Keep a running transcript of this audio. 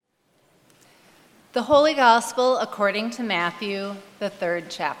The Holy Gospel according to Matthew, the 3rd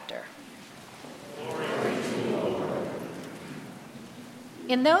chapter.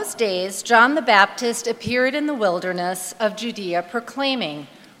 In those days, John the Baptist appeared in the wilderness of Judea proclaiming,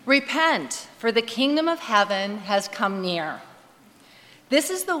 "Repent, for the kingdom of heaven has come near." This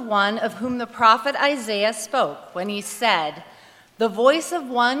is the one of whom the prophet Isaiah spoke when he said, "The voice of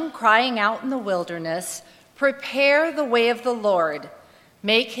one crying out in the wilderness, prepare the way of the Lord,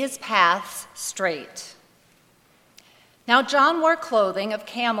 make his paths straight." Now John wore clothing of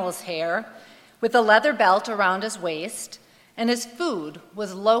camel's hair with a leather belt around his waist, and his food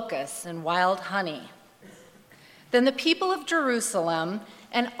was locusts and wild honey. Then the people of Jerusalem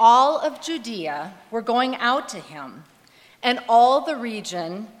and all of Judea were going out to him, and all the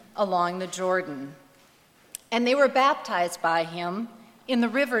region along the Jordan. And they were baptized by him in the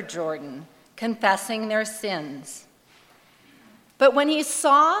river Jordan, confessing their sins. But when he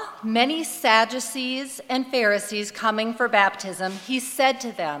saw many Sadducees and Pharisees coming for baptism, he said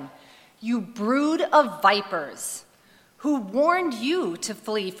to them, "You brood of vipers, who warned you to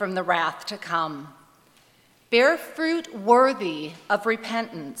flee from the wrath to come? Bear fruit worthy of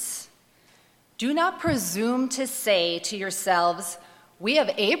repentance. Do not presume to say to yourselves, 'We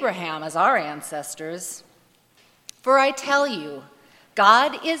have Abraham as our ancestors.' For I tell you,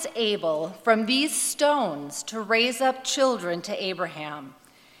 God is able from these stones to raise up children to Abraham.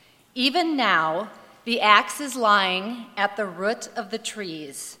 Even now, the axe is lying at the root of the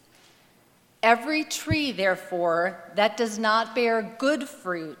trees. Every tree, therefore, that does not bear good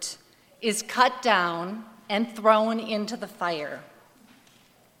fruit is cut down and thrown into the fire.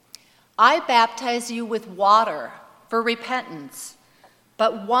 I baptize you with water for repentance,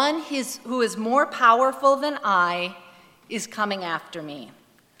 but one who is more powerful than I is coming after me.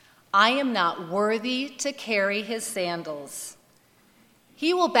 I am not worthy to carry his sandals.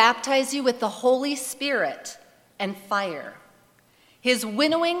 He will baptize you with the Holy Spirit and fire. His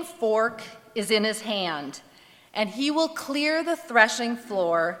winnowing fork is in his hand, and he will clear the threshing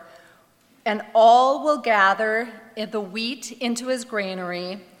floor, and all will gather the wheat into his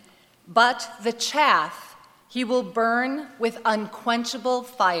granary, but the chaff he will burn with unquenchable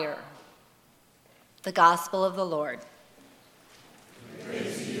fire." The Gospel of the Lord.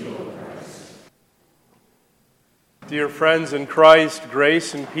 Praise to you, O Christ. Dear friends in Christ,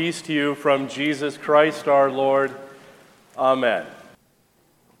 grace and peace to you from Jesus Christ our Lord. Amen.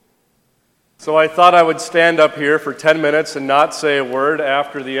 So I thought I would stand up here for 10 minutes and not say a word,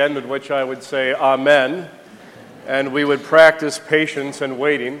 after the end of which I would say amen, and we would practice patience and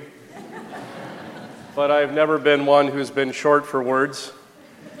waiting. But I've never been one who's been short for words.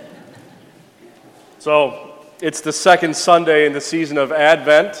 So it's the second Sunday in the season of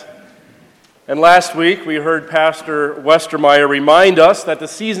Advent. And last week we heard Pastor Westermeyer remind us that the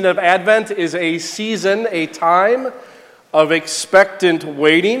season of Advent is a season, a time of expectant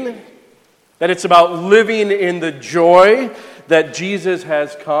waiting, that it's about living in the joy that Jesus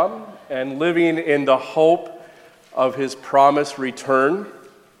has come and living in the hope of his promised return.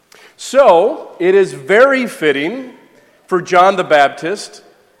 So it is very fitting for John the Baptist,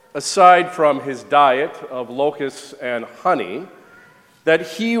 aside from his diet of locusts and honey, that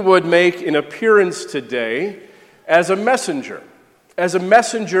he would make an appearance today as a messenger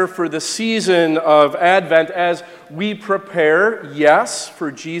for the season of Advent as we prepare, yes, for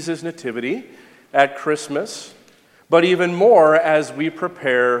Jesus' nativity at Christmas, but even more as we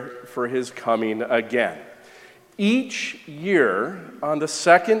prepare for his coming again. Each year, on the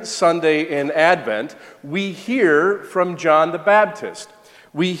second Sunday in Advent, we hear from John the Baptist.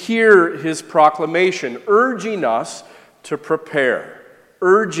 We hear his proclamation urging us to prepare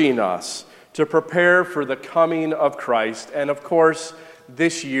for the coming of Christ. And of course,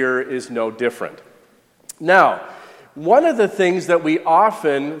 this year is no different. Now, one of the things that we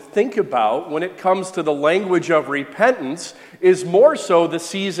often think about when it comes to the language of repentance is more so the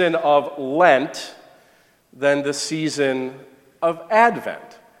season of Lent than the season of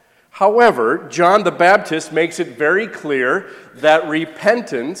Advent. However, John the Baptist makes it very clear that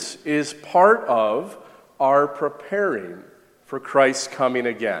repentance is part of our preparing for Christ's coming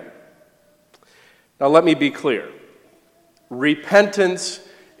again. Now, let me be clear. Repentance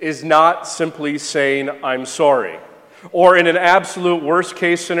is not simply saying, "I'm sorry," or in an absolute worst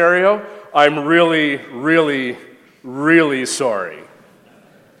case scenario, "I'm really, really, really sorry."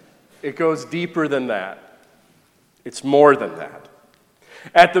 It goes deeper than that. It's more than that.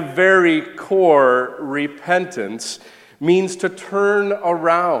 At the very core, repentance means to turn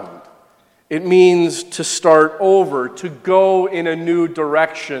around. It means to start over, to go in a new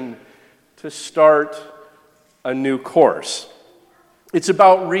direction, to start a new course. It's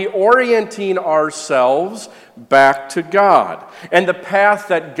about reorienting ourselves back to God and the path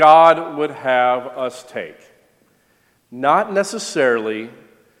that God would have us take. Not necessarily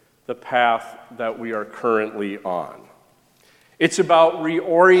the path that we are currently on. It's about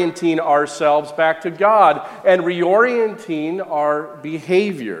reorienting ourselves back to God and reorienting our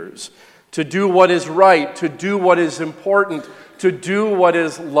behaviors to do what is right, to do what is important, to do what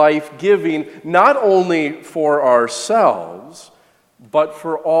is life-giving, not only for ourselves, but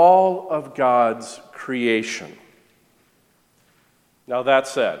for all of God's creation. Now, that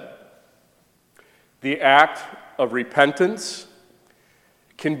said, the act of repentance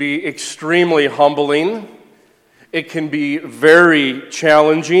can be extremely humbling. It can be very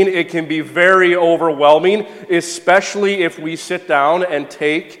challenging. It can be very overwhelming, especially if we sit down and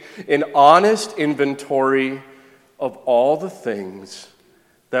take an honest inventory of all the things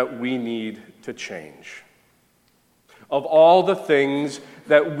that we need to change, of all the things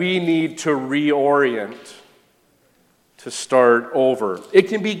that we need to reorient, to start over. It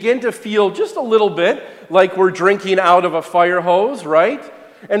can begin to feel just a little bit like we're drinking out of a fire hose, right?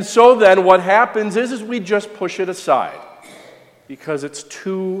 And so then what happens is we just push it aside because it's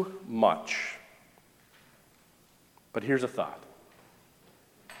too much. But here's a thought.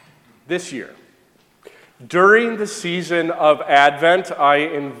 This year, during the season of Advent, I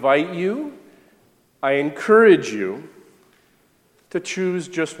invite you, I encourage you to choose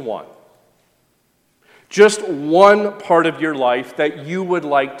just one. Just one part of your life that you would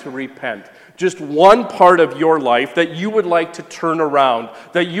like to repent. Just one part of your life that you would like to turn around,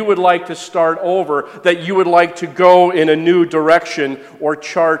 that you would like to start over, that you would like to go in a new direction or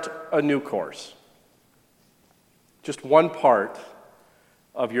chart a new course. Just one part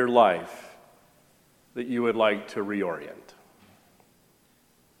of your life that you would like to reorient.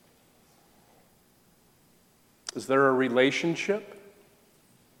 Is there a relationship?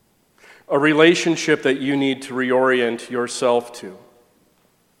 A relationship that you need to reorient yourself to,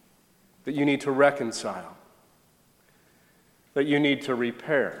 that you need to reconcile, that you need to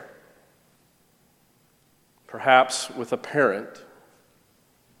repair. Perhaps with a parent,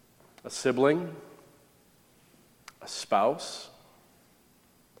 a sibling, a spouse,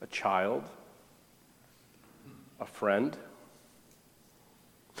 a child, a friend.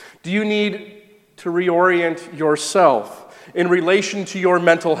 Do you need to reorient yourself in relation to your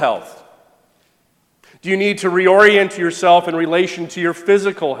mental health? Do you need to reorient yourself in relation to your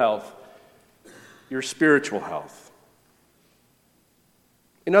physical health, your spiritual health?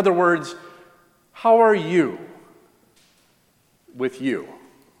 In other words, how are you with you?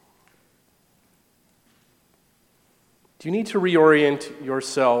 Do you need to reorient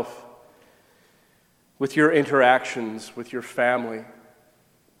yourself with your interactions with your family,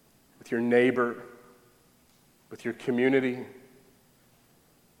 with your neighbor, with your community?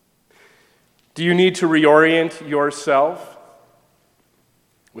 Do you need to reorient yourself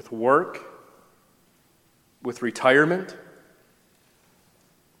with work, with retirement,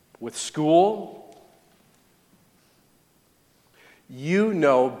 with school? You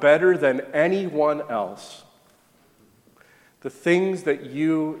know better than anyone else the things that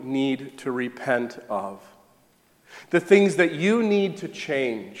you need to repent of, the things that you need to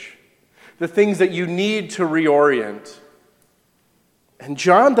change, the things that you need to reorient. And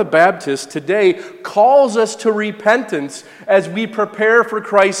John the Baptist today calls us to repentance as we prepare for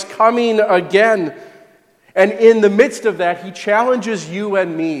Christ's coming again. And in the midst of that, he challenges you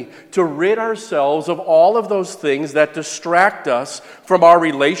and me to rid ourselves of all of those things that distract us from our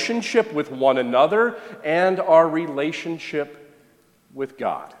relationship with one another and our relationship with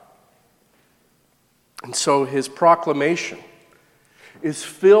God. And so his proclamation is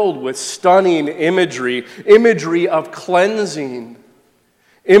filled with stunning imagery of cleansing,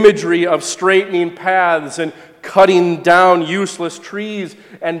 imagery of straightening paths and cutting down useless trees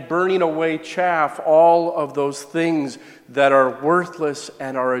and burning away chaff, all of those things that are worthless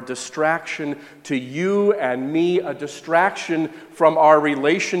and are a distraction to you and me, a distraction from our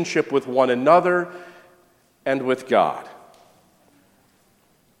relationship with one another and with God.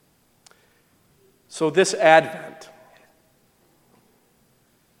 So this Advent,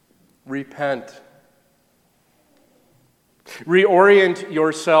 repent. Reorient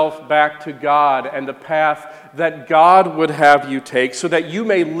yourself back to God and the path that God would have you take so that you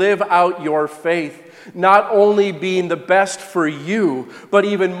may live out your faith, not only being the best for you, but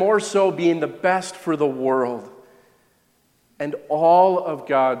even more so being the best for the world and all of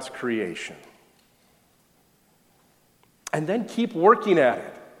God's creation. And then keep working at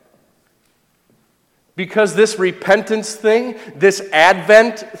it. Because this repentance thing, this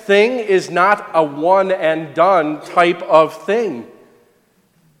Advent thing, is not a one and done type of thing.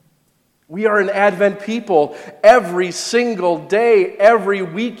 We are an Advent people. Every single day, every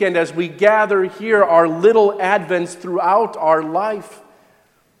weekend, as we gather here, are little Advents throughout our life.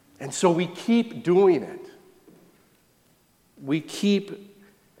 And so we keep doing it. We keep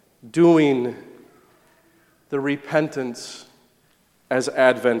doing the repentance as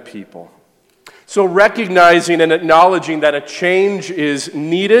Advent people. So recognizing and acknowledging that a change is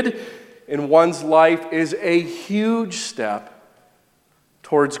needed in one's life is a huge step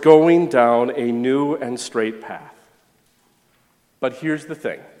towards going down a new and straight path. But here's the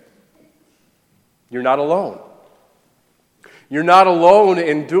thing. You're not alone. You're not alone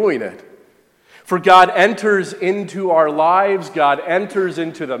in doing it. For God enters into our lives, God enters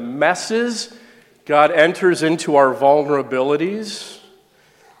into the messes, God enters into our vulnerabilities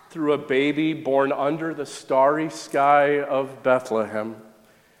through a baby born under the starry sky of Bethlehem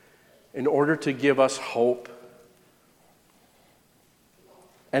in order to give us hope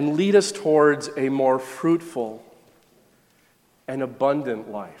and lead us towards a more fruitful and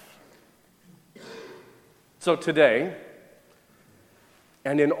abundant life. So today,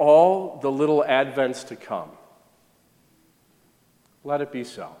 and in all the little Advents to come, let it be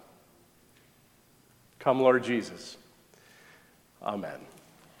so. Come, Lord Jesus. Amen.